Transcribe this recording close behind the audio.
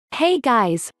Hey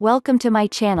guys, welcome to my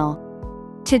channel.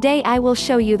 Today I will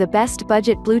show you the best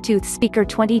budget Bluetooth speaker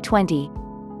 2020.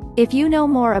 If you know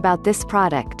more about this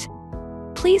product,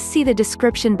 please see the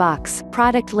description box,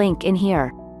 product link in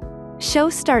here.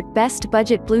 Show start best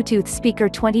budget Bluetooth speaker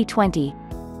 2020.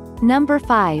 Number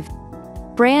 5.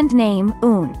 Brand name,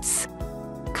 Ounce.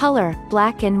 Color,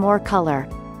 black and more color.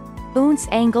 Ounce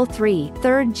Angle 3,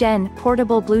 3rd Gen,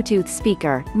 portable Bluetooth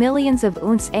speaker. Millions of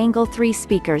Ounce Angle 3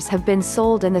 speakers have been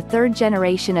sold and the 3rd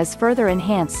generation is further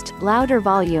enhanced, louder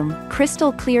volume,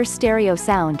 crystal clear stereo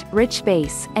sound, rich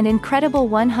bass, and incredible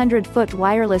 100-foot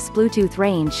wireless Bluetooth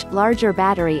range, larger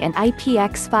battery and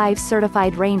IPX5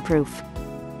 certified rainproof.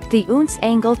 The Ounce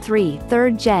Angle 3,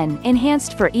 3rd Gen,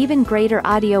 enhanced for even greater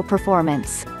audio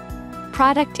performance.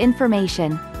 Product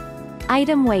information.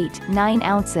 Item weight, 9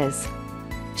 ounces.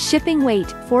 Shipping weight,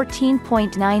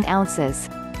 14.9 ounces.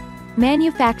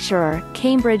 Manufacturer,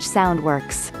 Cambridge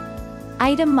Soundworks.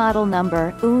 Item model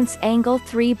number, Ounce Angle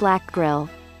 3 Black Grill.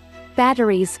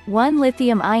 Batteries, 1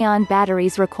 lithium-ion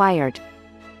batteries required.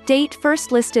 Date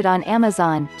first listed on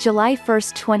Amazon, July 1,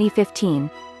 2015.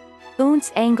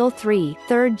 Ounce Angle 3,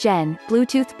 3rd Gen,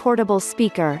 Bluetooth portable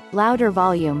speaker, louder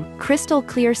volume, crystal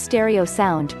clear stereo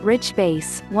sound, rich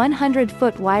bass,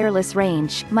 100-foot wireless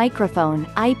range, microphone,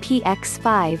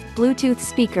 IPX5, Bluetooth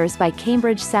speakers by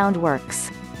Cambridge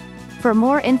Soundworks. For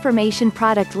more information,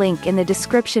 product link in the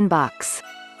description box.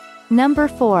 Number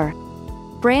 4.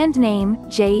 Brand name,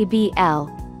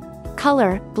 JBL.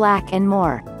 Color, black and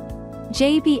more.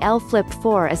 JBL Flip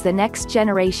 4 is the next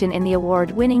generation in the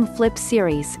award-winning Flip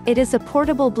series. It is a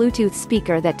portable Bluetooth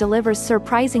speaker that delivers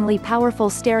surprisingly powerful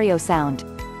stereo sound.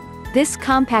 This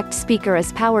compact speaker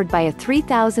is powered by a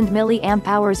 3000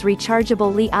 mAh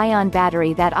rechargeable Li-ion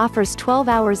battery that offers 12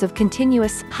 hours of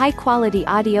continuous, high-quality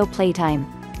audio playtime.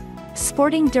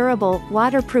 Sporting durable,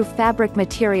 waterproof fabric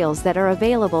materials that are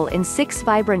available in 6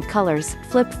 vibrant colors,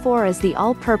 Flip 4 is the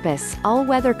all-purpose,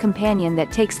 all-weather companion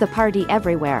that takes the party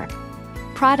everywhere.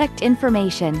 Product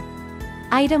information.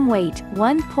 Item weight,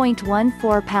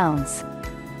 1.14 pounds.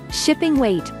 Shipping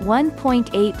weight,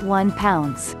 1.81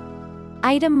 pounds.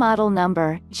 Item model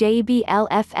number, JBL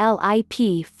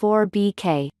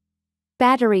FLIP4BK.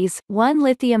 Batteries, 1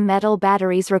 lithium metal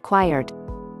batteries required.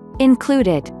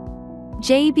 Included.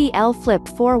 JBL Flip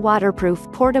 4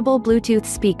 waterproof portable Bluetooth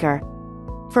speaker.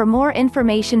 For more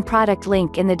information, product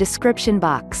link in the description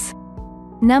box.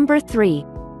 Number 3.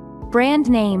 Brand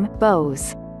name,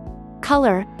 Bose.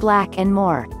 Color, black and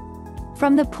more.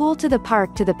 From the pool to the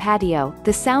park to the patio,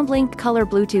 the SoundLink Color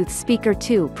Bluetooth Speaker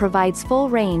 2 provides full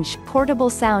range, portable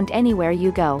sound anywhere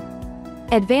you go.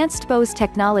 Advanced Bose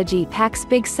technology packs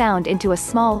big sound into a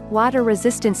small,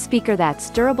 water-resistant speaker that's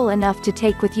durable enough to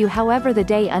take with you however the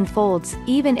day unfolds,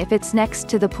 even if it's next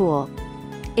to the pool.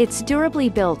 It's durably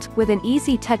built, with an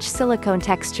easy-touch silicone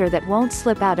texture that won't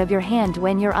slip out of your hand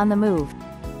when you're on the move.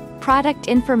 Product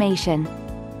information.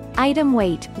 Item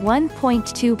weight,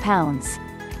 1.2 pounds.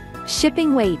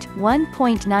 Shipping weight,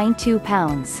 1.92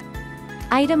 pounds.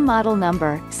 Item model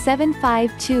number,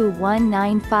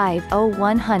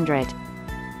 7521950-100.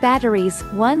 Batteries,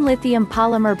 1 lithium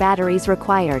polymer batteries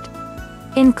required.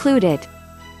 Included.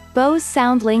 Bose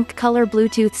SoundLink Color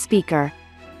Bluetooth speaker.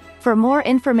 For more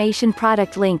information,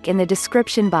 product link in the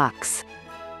description box.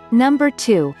 Number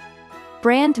 2.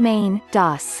 Brand name,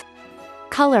 Bose.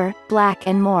 Color, black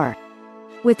and more.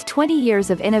 With 20 years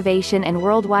of innovation and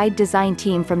worldwide design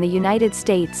team from the United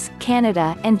States,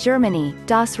 Canada, and Germany,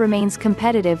 Bose remains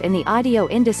competitive in the audio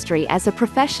industry as a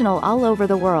professional all over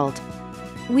the world.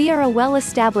 We are a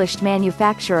well-established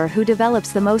manufacturer who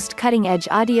develops the most cutting-edge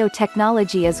audio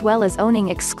technology as well as owning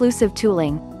exclusive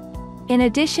tooling. In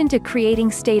addition to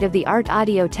creating state-of-the-art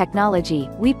audio technology,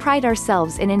 we pride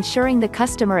ourselves in ensuring the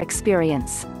customer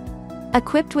experience.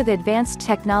 Equipped with advanced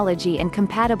technology and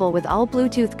compatible with all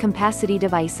Bluetooth capacity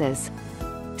devices.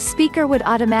 Speaker would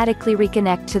automatically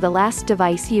reconnect to the last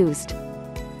device used.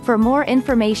 For more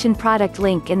information, product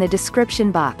link in the description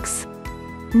box.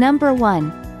 Number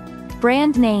 1.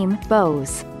 Brand name,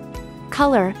 Bose.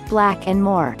 Color, black and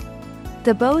more.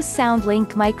 The Bose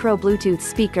SoundLink Micro Bluetooth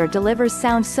speaker delivers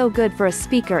sound so good for a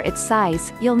speaker its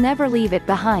size, you'll never leave it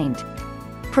behind.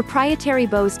 Proprietary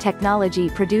Bose technology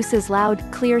produces loud,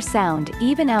 clear sound,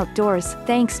 even outdoors,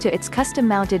 thanks to its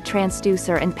custom-mounted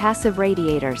transducer and passive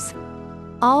radiators.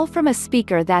 All from a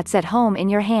speaker that's at home in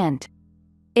your hand.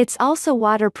 It's also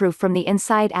waterproof from the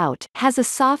inside out, has a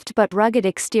soft but rugged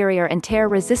exterior and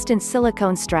tear-resistant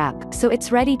silicone strap, so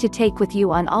it's ready to take with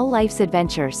you on all life's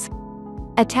adventures.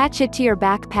 Attach it to your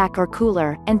backpack or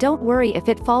cooler, and don't worry if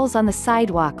it falls on the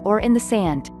sidewalk or in the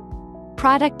sand.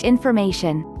 Product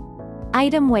information.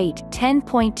 Item weight,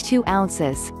 10.2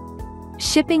 ounces.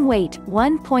 Shipping weight,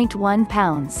 1.1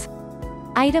 pounds.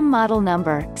 Item model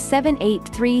number,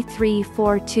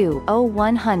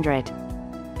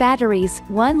 7833420100. Batteries,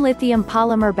 1 lithium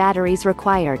polymer batteries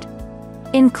required.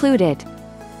 Included.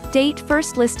 Date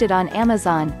first listed on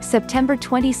Amazon, September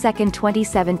 22,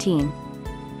 2017.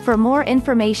 For more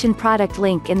information, product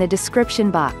link in the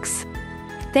description box.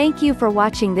 Thank you for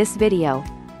watching this video.